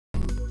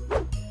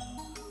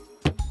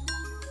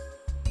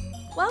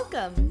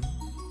Welcome.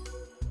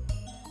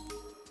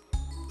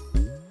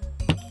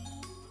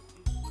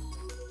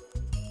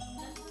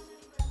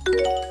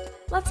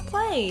 Let's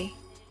play.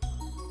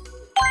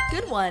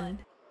 Good one.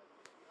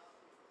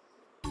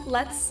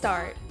 Let's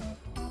start.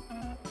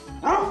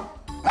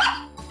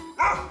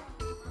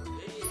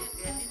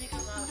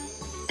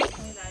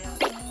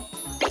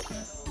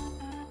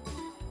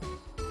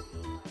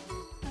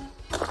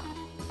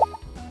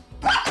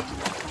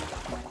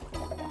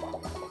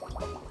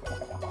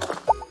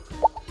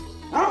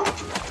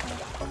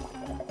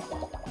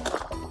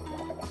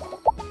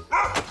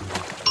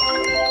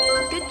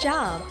 Good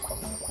job.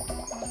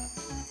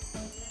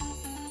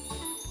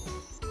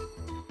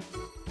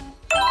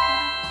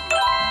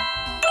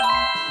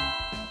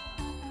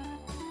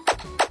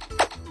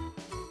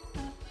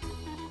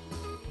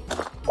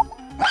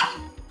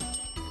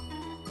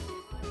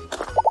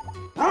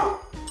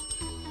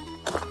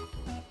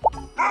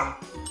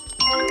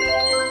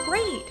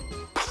 Great.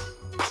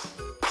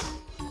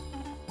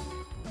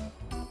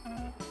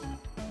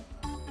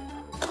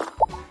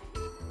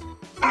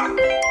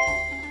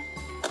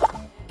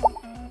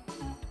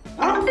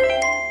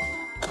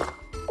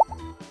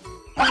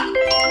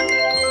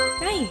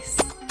 Nice.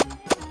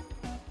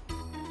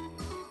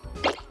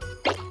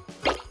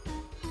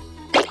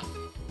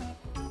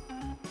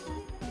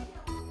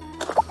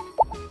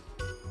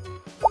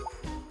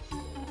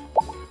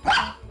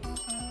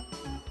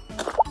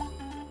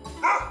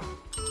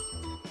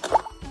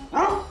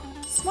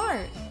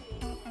 Smart.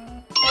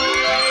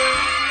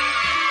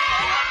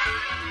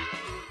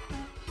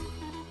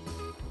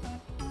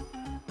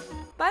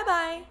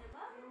 Bye-bye.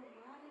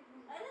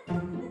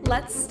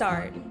 Let's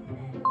start.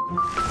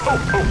 Ho,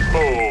 ho,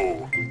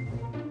 ho!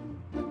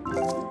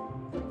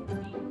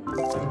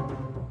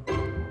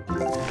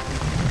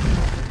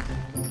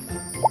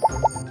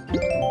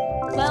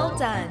 Well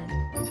done.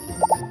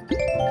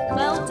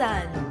 Well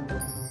done.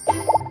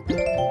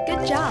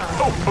 Good job.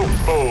 Ho, ho,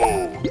 ho!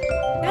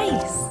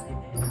 Nice.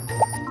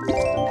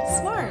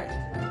 Smart.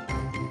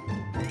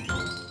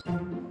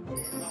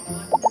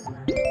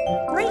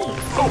 Great.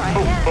 Ho, Try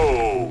ho, again. ho!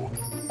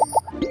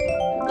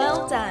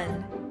 Well done.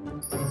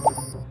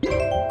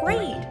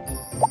 Great.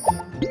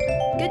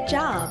 Good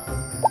job. Ho,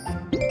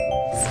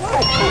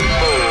 Smart. ho,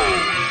 ho!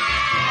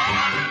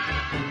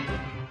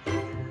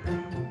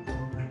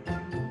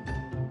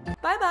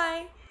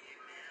 Bye-bye.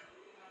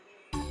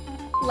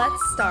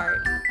 Let's start.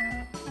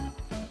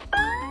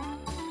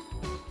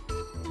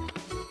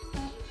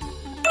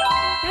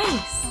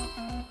 Nice.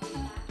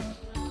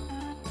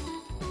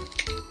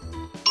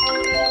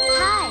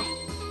 Hi.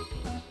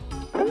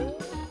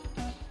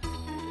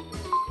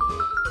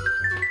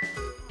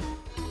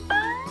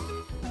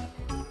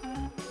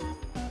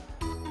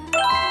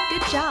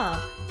 Good job.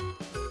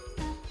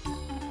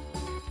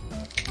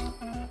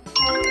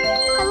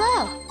 Hello.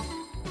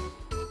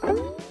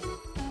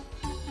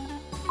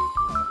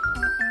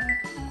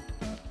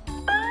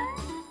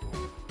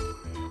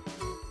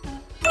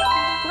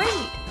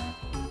 Great.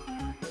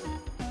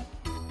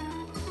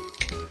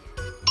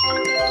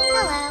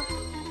 Hello.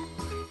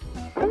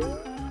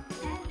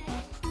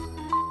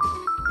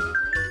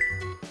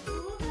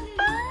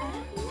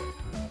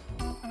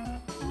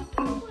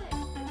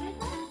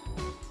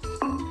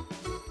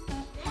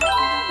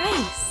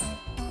 Nice.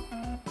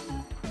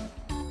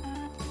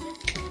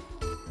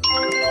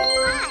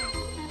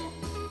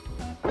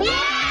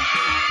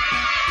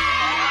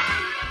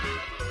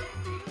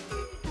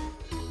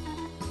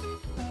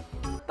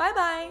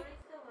 Bye-bye.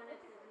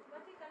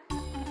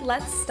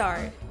 Let's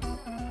start.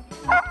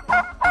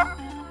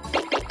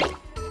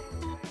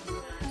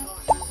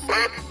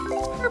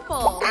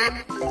 Purple,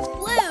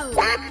 blue,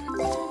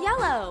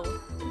 yellow.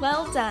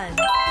 Well done.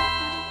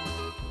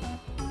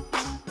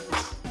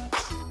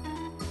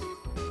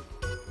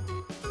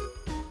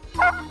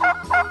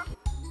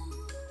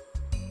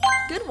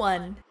 Good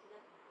one.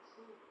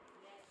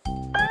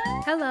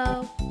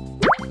 Hello.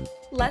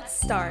 Let's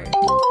start.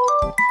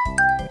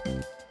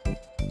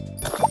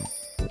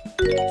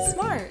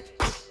 Smart.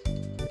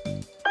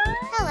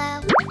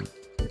 Hello.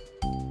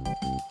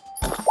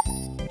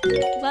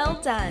 Well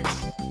done.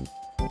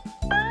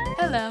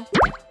 Hello.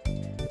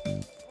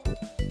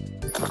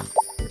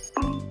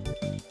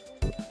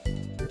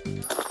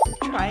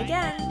 Try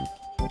again.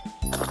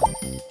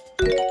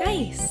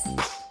 Nice.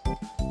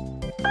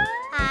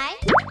 Hi.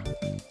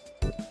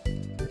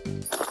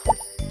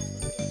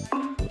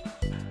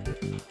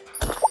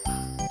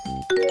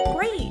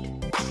 Great.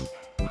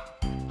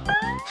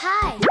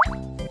 Hi.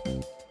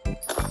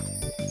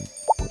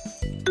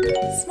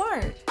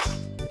 Smart.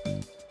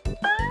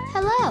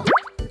 Hello.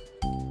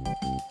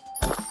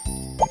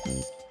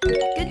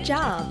 Good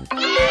job.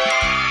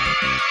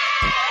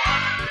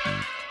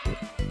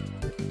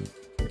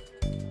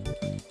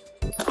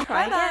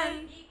 Try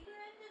again.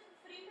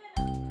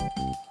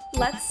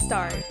 Let's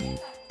start.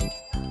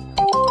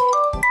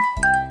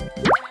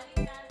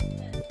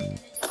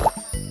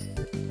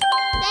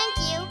 Thank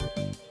you.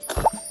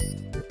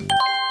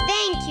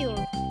 Thank you.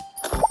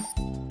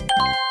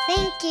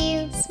 Thank you.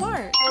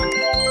 Smart.